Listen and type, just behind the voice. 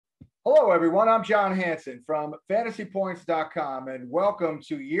Hello, everyone. I'm John Hansen from fantasypoints.com, and welcome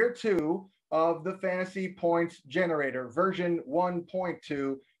to year two of the Fantasy Points Generator, version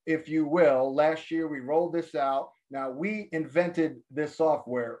 1.2, if you will. Last year, we rolled this out. Now, we invented this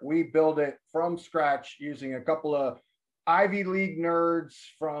software. We built it from scratch using a couple of Ivy League nerds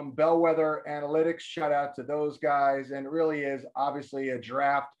from Bellwether Analytics. Shout out to those guys. And it really is obviously a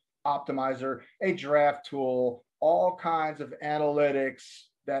draft optimizer, a draft tool, all kinds of analytics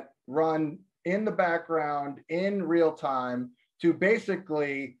that run in the background in real time to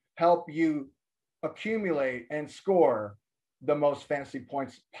basically help you accumulate and score the most fantasy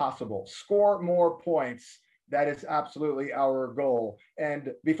points possible. Score more points. That is absolutely our goal.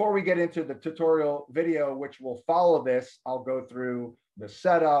 And before we get into the tutorial video, which will follow this, I'll go through the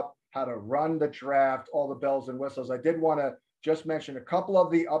setup, how to run the draft, all the bells and whistles. I did want to just mention a couple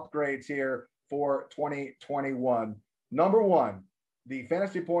of the upgrades here for 2021. Number one, the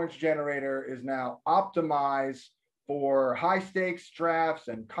fantasy points generator is now optimized for high stakes drafts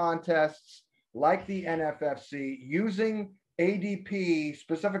and contests like the NFFC using ADP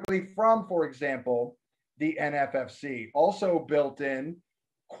specifically from, for example, the NFFC. Also built in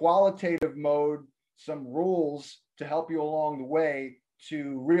qualitative mode, some rules to help you along the way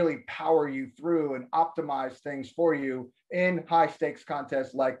to really power you through and optimize things for you in high stakes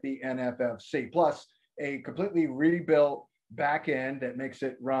contests like the NFFC. Plus, a completely rebuilt back end that makes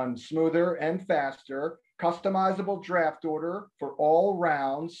it run smoother and faster, customizable draft order for all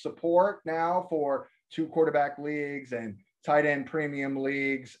rounds, support now for 2 quarterback leagues and tight end premium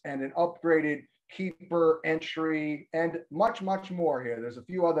leagues, and an upgraded keeper entry, and much, much more here. There's a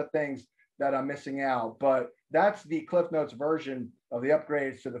few other things that I'm missing out, but that's the Cliff Notes version of the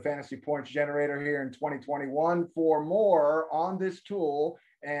upgrades to the fantasy points generator here in 2021. For more on this tool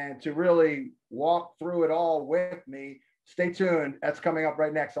and to really walk through it all with me, stay tuned. That's coming up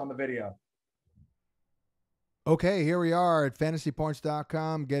right next on the video. Okay, here we are at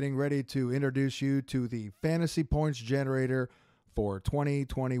fantasypoints.com getting ready to introduce you to the Fantasy Points Generator for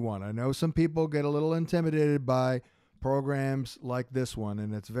 2021. I know some people get a little intimidated by programs like this one,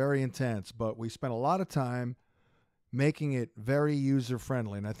 and it's very intense, but we spent a lot of time making it very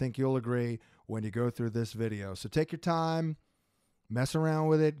user-friendly, and I think you'll agree when you go through this video. So take your time, mess around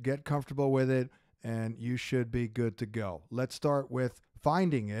with it, get comfortable with it, and you should be good to go. Let's start with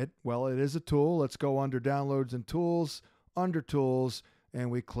finding it. Well, it is a tool. Let's go under Downloads and Tools, under Tools,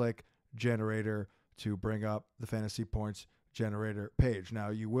 and we click Generator to bring up the Fantasy Points Generator page. Now,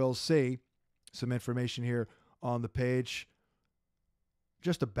 you will see some information here on the page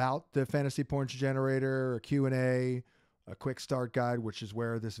just about the Fantasy Points Generator, a Q&A, a quick start guide, which is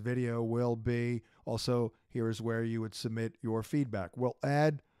where this video will be. Also, here is where you would submit your feedback. We'll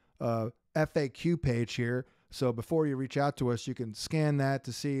add FAQ page here. So before you reach out to us, you can scan that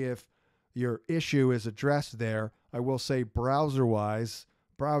to see if your issue is addressed there. I will say browser-wise,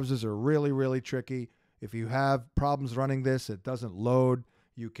 browsers are really, really tricky. If you have problems running this, it doesn't load,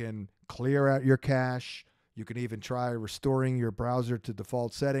 you can clear out your cache. You can even try restoring your browser to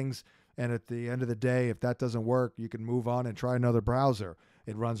default settings. And at the end of the day, if that doesn't work, you can move on and try another browser.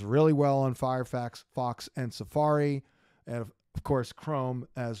 It runs really well on Firefox, Fox, and Safari, and of course, Chrome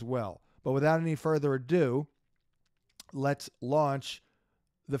as well. But without any further ado, let's launch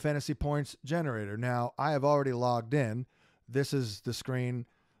the Fantasy Points Generator. Now, I have already logged in. This is the screen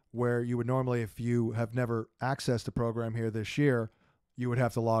where you would normally, if you have never accessed the program here this year, you would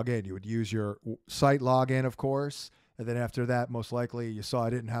have to log in. You would use your site login, of course, and then after that, most likely, you saw I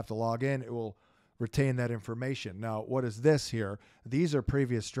didn't have to log in. It will retain that information. Now, what is this here? These are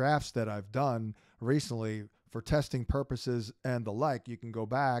previous drafts that I've done recently for testing purposes and the like. You can go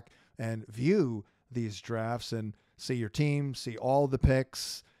back and view these drafts and see your team, see all the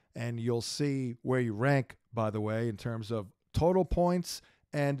picks, and you'll see where you rank, by the way, in terms of total points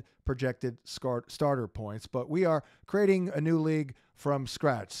and projected starter points. But we are creating a new league from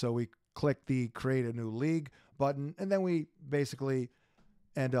scratch. So we click the Create a New League button, and then we basically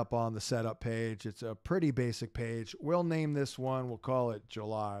end up on the setup page. It's a pretty basic page. We'll name this one, we'll call it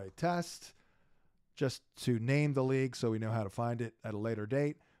July Test, just to name the league so we know how to find it at a later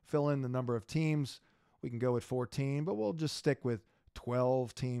date. Fill in the number of teams. We can go with 14, but we'll just stick with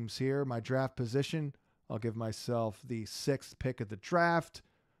 12 teams here. My draft position, I'll give myself the 6th pick of the draft,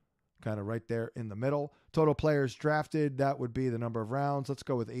 kind of right there in the middle. Total players drafted, that would be the number of rounds. Let's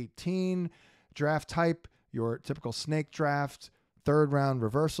go with 18. Draft type, your typical snake draft. 3rd round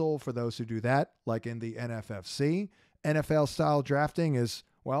reversal for those who do that, like in the NFFC. NFL style drafting is,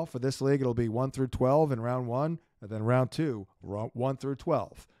 well, for this league, it'll be 1 through 12 in round 1, and then round 2, 1 through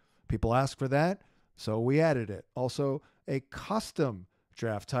 12. People ask for that, so we added it. Also, a custom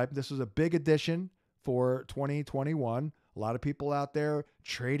draft type. This was a big addition for 2021. A lot of people out there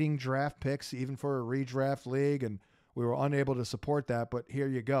trading draft picks, even for a redraft league, and we were unable to support that. But here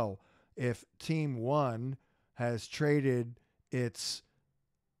you go. If Team 1 has traded its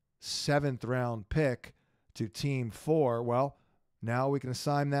 7th round pick to Team 4, well, now we can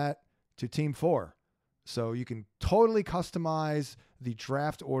assign that to Team 4. So you can totally customize the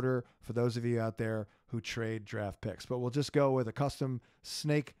draft order for those of you out there who trade draft picks. But we'll just go with a custom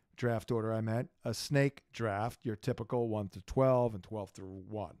snake draft order. I meant a snake draft, your typical 1 through 12 and 12 through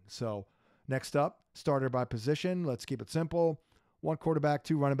 1. So next up, starter by position. Let's keep it simple. 1 quarterback,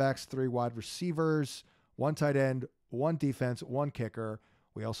 2 running backs, 3 wide receivers, 1 tight end, 1 defense, 1 kicker.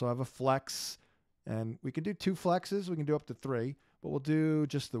 We also have a flex, and we can do 2 flexes. We can do up to 3, but we'll do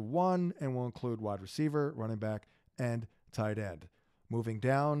just the 1, and we'll include wide receiver, running back, and tight end. Moving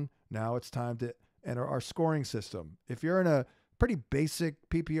down, now it's time to enter our scoring system. If you're in a pretty basic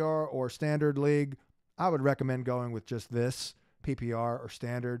PPR or standard league, I would recommend going with just this, PPR or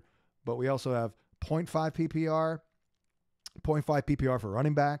standard. But we also have 0.5 PPR, 0.5 PPR for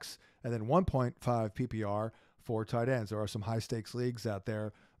running backs, and then 1.5 PPR for tight ends. There are some high stakes leagues out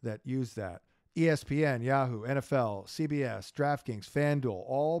there that use that. ESPN, Yahoo, NFL, CBS, DraftKings, FanDuel,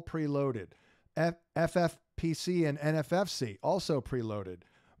 all preloaded. FFPC and NFFC also preloaded.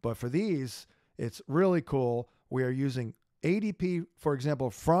 But for these, it's really cool. We are using ADP, for example,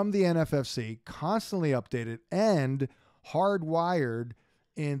 from the NFFC, constantly updated and hardwired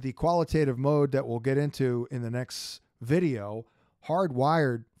in the qualitative mode that we'll get into in the next video.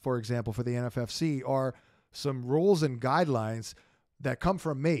 Hardwired, for example, for the NFFC are some rules and guidelines that come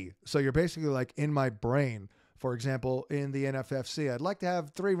from me. So you're basically like in my brain. For example, in the NFFC, I'd like to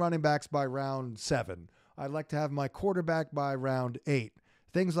have 3 running backs by round 7. I'd like to have my quarterback by round 8.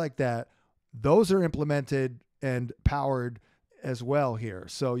 Things like that. Those are implemented and powered as well here.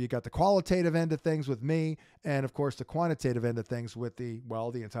 So you got the qualitative end of things with me, and of course the quantitative end of things with the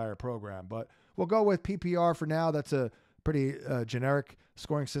entire program. But we'll go with PPR for now. That's a pretty generic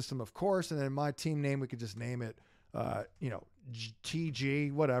scoring system, of course. And then my team name, we could just name it,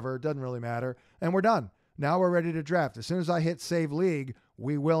 TG, whatever. It doesn't really matter. And we're done. Now we're ready to draft. As soon as I hit save league,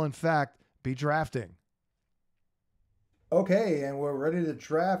 we will in fact be drafting. Okay, and we're ready to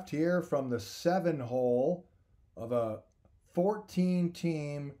draft here from the 7 hole of a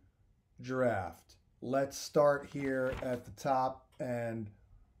 14-team draft. Let's start here at the top and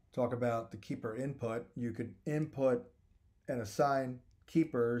talk about the keeper input. You can input and assign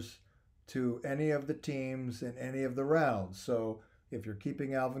keepers to any of the teams in any of the rounds. So if you're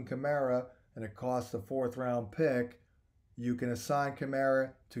keeping Alvin Kamara and it costs a 4th round pick, you can assign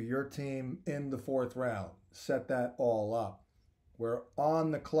Kamara to your team in the 4th round. Set that all up. We're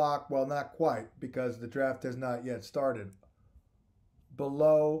on the clock. Well, not quite, because the draft has not yet started.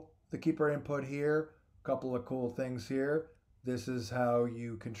 Below the keeper input here, a couple of cool things here. This is how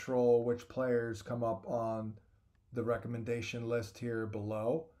you control which players come up on the recommendation list here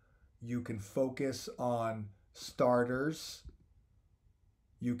below. You can focus on starters.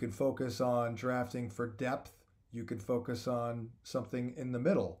 You can focus on drafting for depth. You can focus on something in the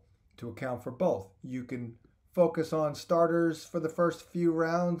middle to account for both. You can focus on starters for the first few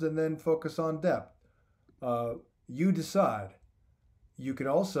rounds and then focus on depth. You decide. You can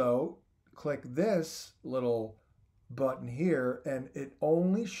also click this little button here, and it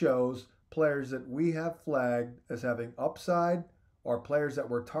only shows players that we have flagged as having upside, or players that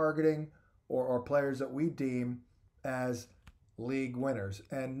we're targeting, or players that we deem as league winners.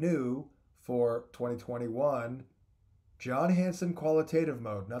 And new for 2021, John Hansen qualitative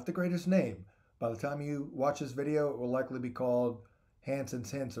mode. Not the greatest name. By the time you watch this video, it will likely be called Hansen's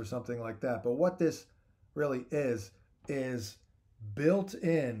Hints or something like that. But what this really is built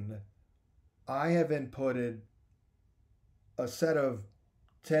in. I have inputted a set of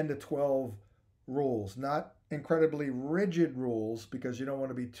 10 to 12 rules, not incredibly rigid rules because you don't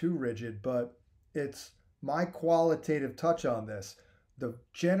want to be too rigid, but it's my qualitative touch on this. The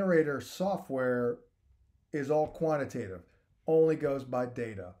generator software is all quantitative, only goes by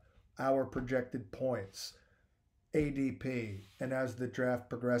data, our projected points, ADP, and as the draft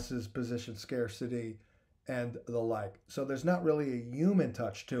progresses, position scarcity, and the like. So there's not really a human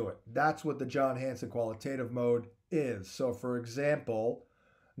touch to it. That's what the John Hansen qualitative mode is. So for example,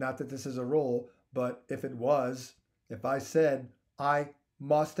 not that this is a rule, but if it was, if I said I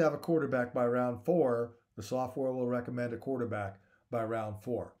must have a quarterback by round 4, the software will recommend a quarterback by round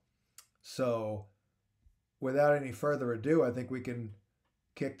 4. So without any further ado, I think we can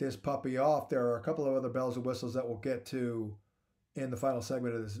kick this puppy off. There are a couple of other bells and whistles that we'll get to in the final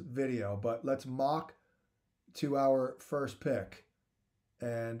segment of this video, but let's mock to our first pick.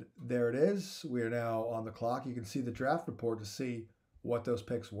 And there it is. We are now on the clock. You can see the draft report to see what those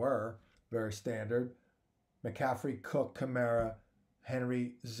picks were. Very standard. McCaffrey, Cook, Kamara,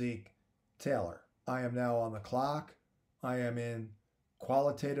 Henry, Zeke, Taylor. I am now on the clock. I am in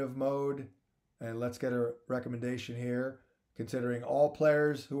qualitative mode. And let's get a recommendation here. Considering all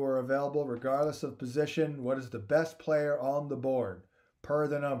players who are available, regardless of position, what is the best player on the board per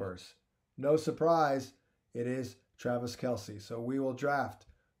the numbers? No surprise, it is Travis Kelce. So we will draft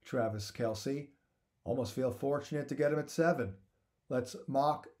Travis Kelce. Almost feel fortunate to get him at 7. Let's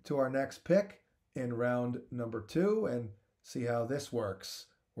mock to our next pick in round number 2 and see how this works.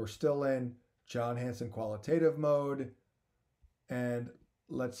 We're still in John Hansen qualitative mode, and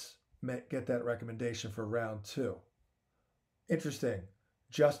let's get that recommendation for round 2. Interesting.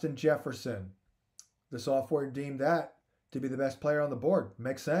 Justin Jefferson. The software deemed that to be the best player on the board.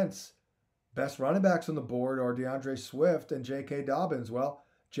 Makes sense. Best running backs on the board are DeAndre Swift and J.K. Dobbins. Well,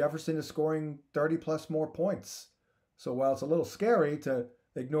 Jefferson is scoring 30 plus more points. So while it's a little scary to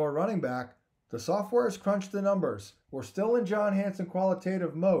ignore running back, the software has crunched the numbers. We're still in John Hansen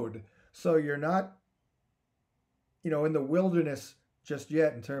qualitative mode. So you're not, in the wilderness just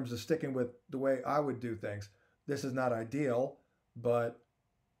yet in terms of sticking with the way I would do things. This is not ideal, but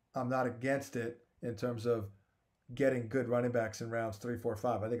I'm not against it in terms of getting good running backs in rounds 3, 4,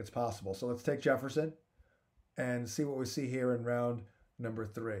 5. I think it's possible. So let's take Jefferson and see what we see here in round number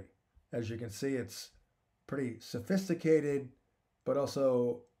 3. As you can see, it's pretty sophisticated, but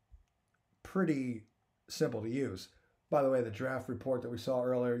also pretty simple to use. By the way, the draft report that we saw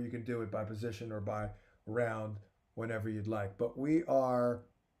earlier, you can do it by position or by round whenever you'd like. But we are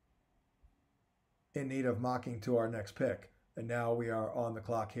in need of mocking to our next pick. And now we are on the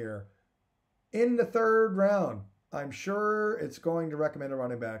clock here in the 3rd round. I'm sure it's going to recommend a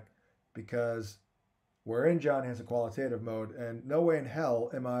running back because we're in John Hansen qualitative mode, and no way in hell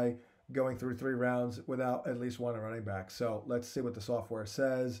am I going through 3 rounds without at least one running back. So let's see what the software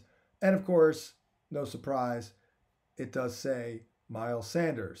says. And of course, no surprise, it does say Miles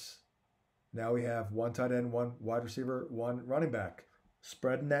Sanders. Now we have 1 tight end, 1 wide receiver, 1 running back.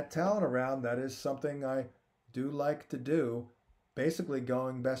 Spreading that talent around, that is something I do like to do. Basically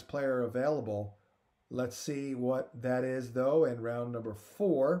going best player available. Let's see what that is, though, in round number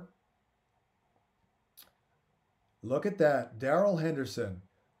 4. Look at that, Darrell Henderson.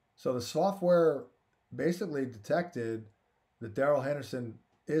 So the software basically detected that Darrell Henderson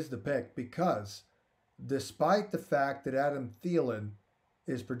is the pick because despite the fact that Adam Thielen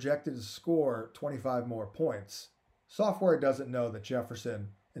is projected to score 25 more points, software doesn't know that Jefferson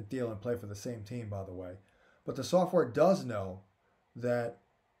and Thielen play for the same team, by the way. But the software does know that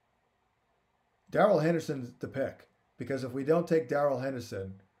Darrell Henderson's the pick, because if we don't take Darrell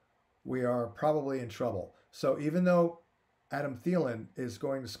Henderson, we are probably in trouble. So even though Adam Thielen is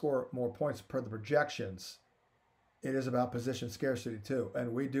going to score more points per the projections, it is about position scarcity too,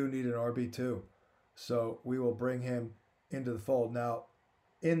 and we do need an RB2. So we will bring him into the fold. Now,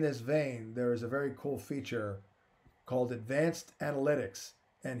 in this vein, there is a very cool feature called Advanced Analytics,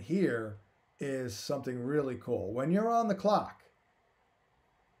 and here is something really cool. When you're on the clock,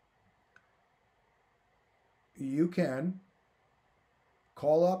 you can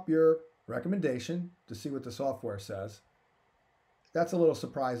call up your recommendation to see what the software says. That's a little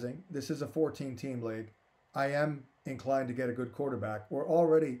surprising. This is a 14-team league. I am inclined to get a good quarterback. We're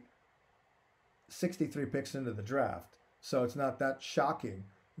already 63 picks into the draft, so it's not that shocking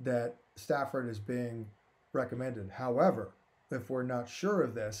that Stafford is being recommended. However, if we're not sure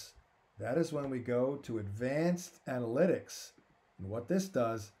of this, that is when we go to Advanced Analytics. And what this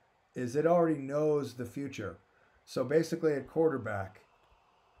does is it already knows the future. So basically at quarterback,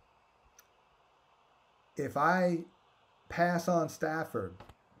 if I pass on Stafford,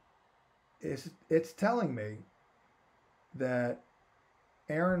 it's telling me that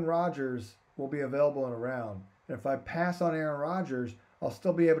Aaron Rodgers will be available in a round. And if I pass on Aaron Rodgers, I'll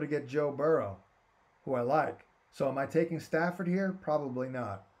still be able to get Joe Burrow, who I like. So am I taking Stafford here? Probably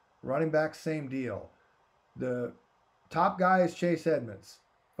not. Running back, same deal. The top guy is Chase Edmonds.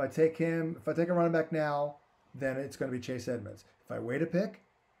 If I take a running back now, then it's going to be Chase Edmonds. If I wait a pick,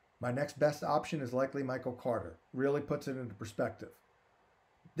 my next best option is likely Michael Carter. Really puts it into perspective.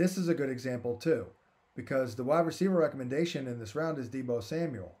 This is a good example too, because the wide receiver recommendation in this round is Deebo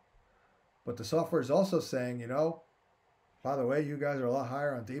Samuel. But the software is also saying, by the way, you guys are a lot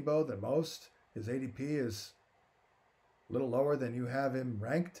higher on Deebo than most. His ADP is a little lower than you have him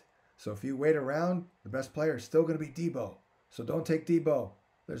ranked. So if you wait around, the best player is still going to be Deebo. So don't take Deebo.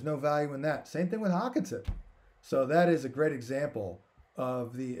 There's no value in that. Same thing with Hawkinson. So that is a great example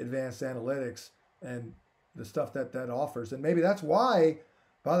of the advanced analytics and the stuff that offers. And maybe that's why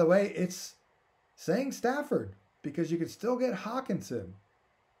By the way, it's saying Stafford because you can still get Hawkinson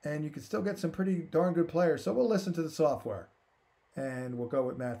and you can still get some pretty darn good players. So we'll listen to the software and we'll go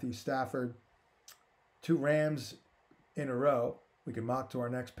with Matthew Stafford. 2 Rams in a row. We can mock to our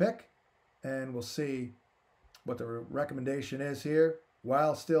next pick and we'll see what the recommendation is here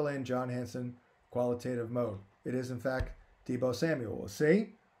while still in John Hansen qualitative mode. It is, in fact, Deebo Samuel. We'll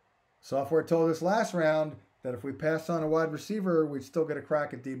see. Software told us last round that if we passed on a wide receiver, we'd still get a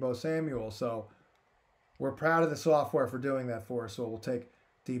crack at Deebo Samuel. So we're proud of the software for doing that for us. So we'll take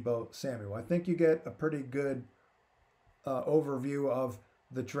Deebo Samuel. I think you get a pretty good overview of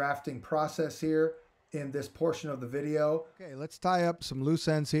the drafting process here in this portion of the video. Okay, let's tie up some loose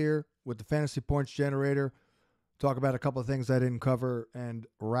ends here with the fantasy points generator. Talk about a couple of things I didn't cover and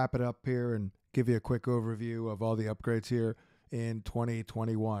wrap it up here and give you a quick overview of all the upgrades here in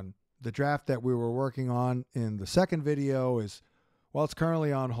 2021. The draft that we were working on in the second video is, well, it's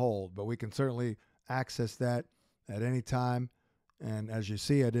currently on hold, but we can certainly access that at any time. And as you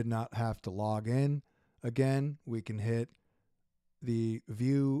see, I did not have to log in again. We can hit the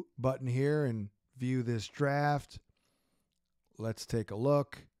view button here and view this draft. Let's take a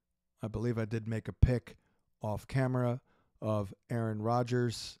look. I believe I did make a pick off camera of Aaron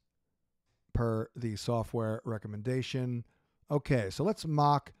Rodgers per the software recommendation. Okay, so let's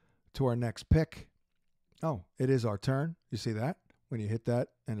mock to our next pick. Oh, it is our turn. You see that? When you hit that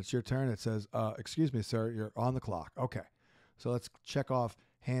and it's your turn, it says, excuse me, sir, you're on the clock. Okay, so let's check off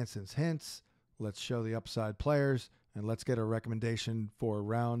Hansen's hints. Let's show the upside players, and let's get a recommendation for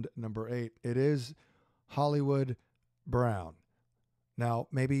round number 8. It is Hollywood Brown. Now,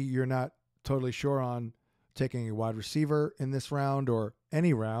 maybe you're not totally sure on taking a wide receiver in this round or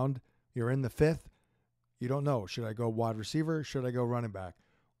any round. You're in the 5th. You don't know. Should I go wide receiver? Should I go running back?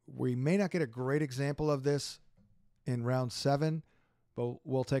 We may not get a great example of this in round 7, but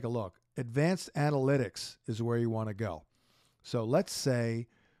we'll take a look. Advanced analytics is where you want to go. So let's say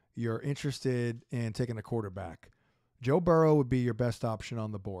you're interested in taking a quarterback. Joe Burrow would be your best option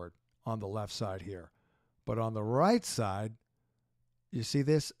on the board on the left side here. But on the right side, you see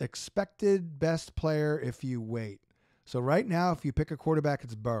this expected best player if you wait. So right now, if you pick a quarterback,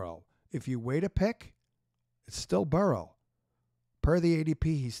 it's Burrow. If you wait a pick, it's still Burrow. Per the ADP,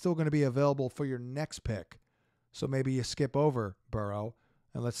 he's still going to be available for your next pick. So maybe you skip over Burrow,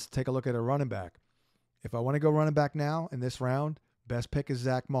 and let's take a look at a running back. If I want to go running back now in this round, best pick is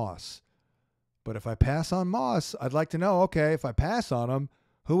Zach Moss. But if I pass on Moss, I'd like to know, okay, if I pass on him,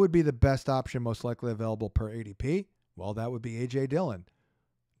 who would be the best option most likely available per ADP? Well, that would be A.J. Dillon.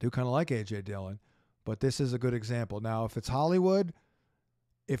 Do kind of like A.J. Dillon, but this is a good example. Now, if it's Hollywood,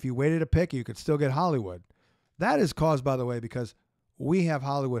 if you waited a pick, you could still get Hollywood. That is caused, by the way, because we have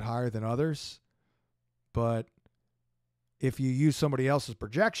Hollywood higher than others, but if you use somebody else's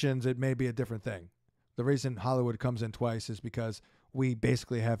projections, it may be a different thing. The reason Hollywood comes in twice is because we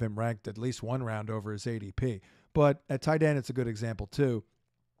basically have him ranked at least one round over his ADP. But at tight end, it's a good example too.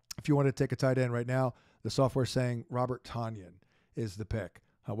 If you want to take a tight end right now, the software is saying Robert Tonyan is the pick.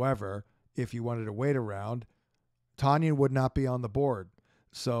 However, if you wanted to wait around, Tonyan would not be on the board.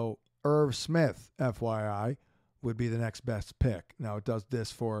 So Irv Smith, FYI, would be the next best pick. Now, it does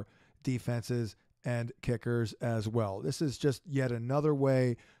this for defenses and kickers as well. This is just yet another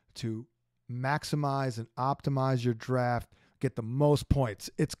way to maximize and optimize your draft, get the most points.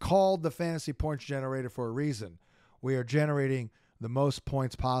 It's called the fantasy points generator for a reason. We are generating the most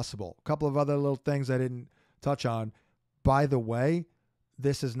points possible. A couple of other little things I didn't touch on. By the way,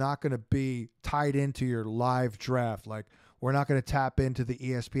 this is not going to be tied into your live draft. Like, we're not going to tap into the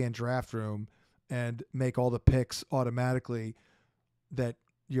ESPN draft room and make all the picks automatically that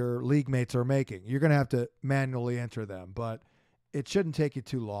your league mates are making. You're going to have to manually enter them, but it shouldn't take you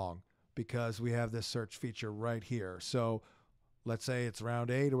too long because we have this search feature right here. So let's say it's round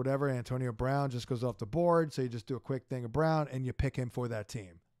 8 or whatever. Antonio Brown just goes off the board. So you just do a quick thing of Brown and you pick him for that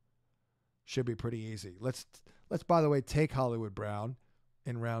team. Should be pretty easy. Let's by the way, take Hollywood Brown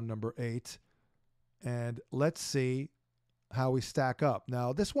in round number 8 and let's see how we stack up.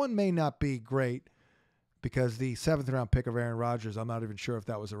 Now, this one may not be great because the 7th round pick of Aaron Rodgers, I'm not even sure if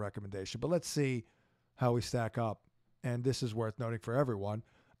that was a recommendation, but let's see how we stack up. And this is worth noting for everyone.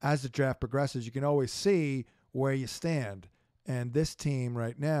 As the draft progresses, you can always see where you stand. And this team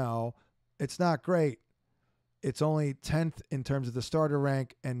right now, it's not great. It's only 10th in terms of the starter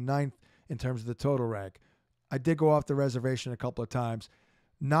rank and 9th in terms of the total rank. I did go off the reservation a couple of times.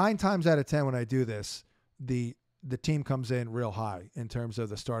 9 times out of 10 when I do this, the team comes in real high in terms of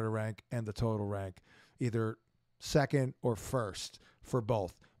the starter rank and the total rank, either 2nd or 1st for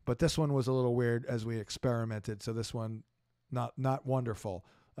both. But this one was a little weird as we experimented, so this one not wonderful.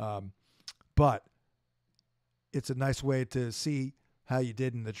 But it's a nice way to see how you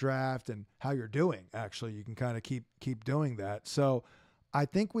did in the draft and how you're doing. Actually, you can kind of keep doing that. So I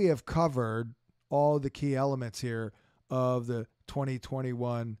think we have covered all the key elements here of the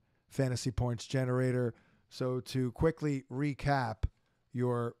 2021 Fantasy Points Generator. So to quickly recap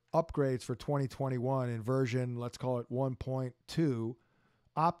your upgrades for 2021 in version, let's call it 1.2,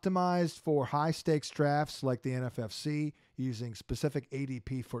 optimized for high stakes drafts like the NFFC, using specific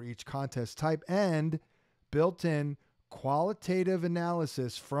ADP for each contest type, and built-in qualitative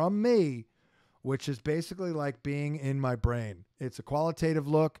analysis from me, which is basically like being in my brain. It's a qualitative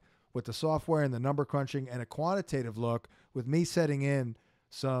look with the software and the number crunching, and a quantitative look with me setting in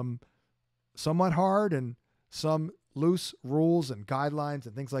some somewhat hard and some loose rules and guidelines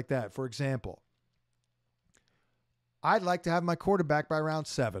and things like that. For example, I'd like to have my quarterback by round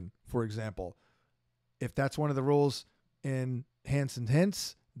 7, for example. If that's one of the rules in Hansen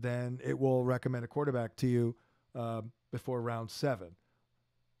Hints, then it will recommend a quarterback to you before round 7.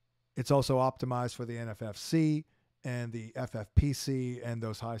 It's also optimized for the NFFC and the FFPC and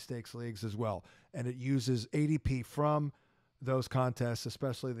those high stakes leagues as well. And it uses ADP from those contests,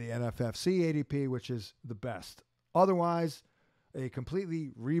 especially the NFFC ADP, which is the best. Otherwise, a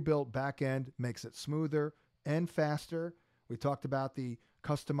completely rebuilt back end makes it smoother and faster. We talked about the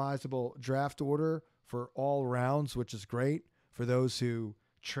customizable draft order for all rounds, which is great for those who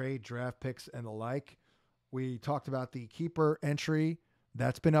trade draft picks and the like. We talked about the keeper entry.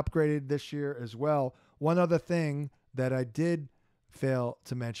 That's been upgraded this year as well. One other thing that I did fail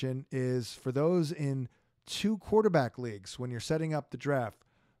to mention is for those in 2 quarterback leagues, when you're setting up the draft,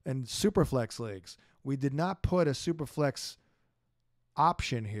 and superflex leagues, we did not put a superflex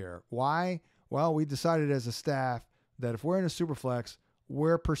option here. Why? Well, we decided as a staff that if we're in a superflex,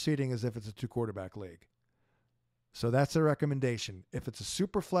 we're proceeding as if it's a 2 quarterback league. So that's a recommendation. If it's a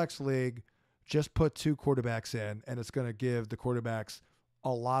superflex league, just put 2 quarterbacks in, and it's going to give the quarterbacks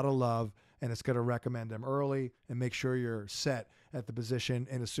a lot of love, and it's going to recommend them early and make sure you're set at the position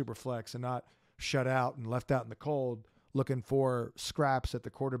in a superflex and not shut out and left out in the cold looking for scraps at the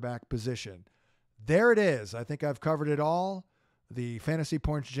quarterback position. There it is. I think I've covered it all. The Fantasy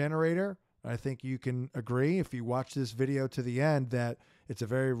Points Generator. I think you can agree, if you watch this video to the end, that it's a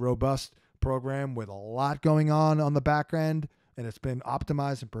very robust program with a lot going on the back end, and it's been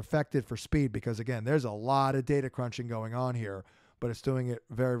optimized and perfected for speed because, again, there's a lot of data crunching going on here, but it's doing it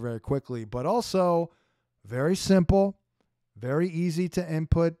very, very quickly, but also very simple, very easy to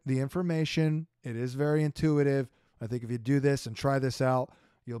input the information. It is very intuitive. I think if you do this and try this out,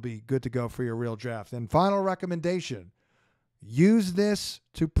 you'll be good to go for your real draft. And final recommendation, use this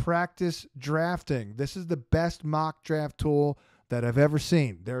to practice drafting. This is the best mock draft tool that I've ever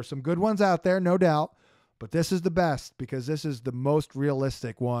seen. There are some good ones out there, no doubt, but this is the best because this is the most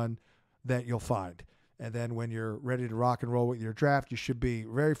realistic one that you'll find. And then when you're ready to rock and roll with your draft, you should be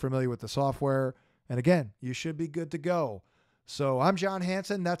very familiar with the software. And again, you should be good to go. So I'm John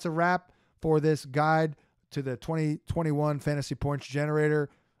Hansen. That's a wrap for this guide to the 2021 Fantasy Points Generator.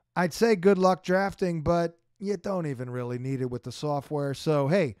 I'd say good luck drafting, but you don't even really need it with the software. So,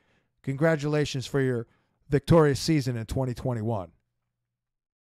 hey, congratulations for your victorious season in 2021.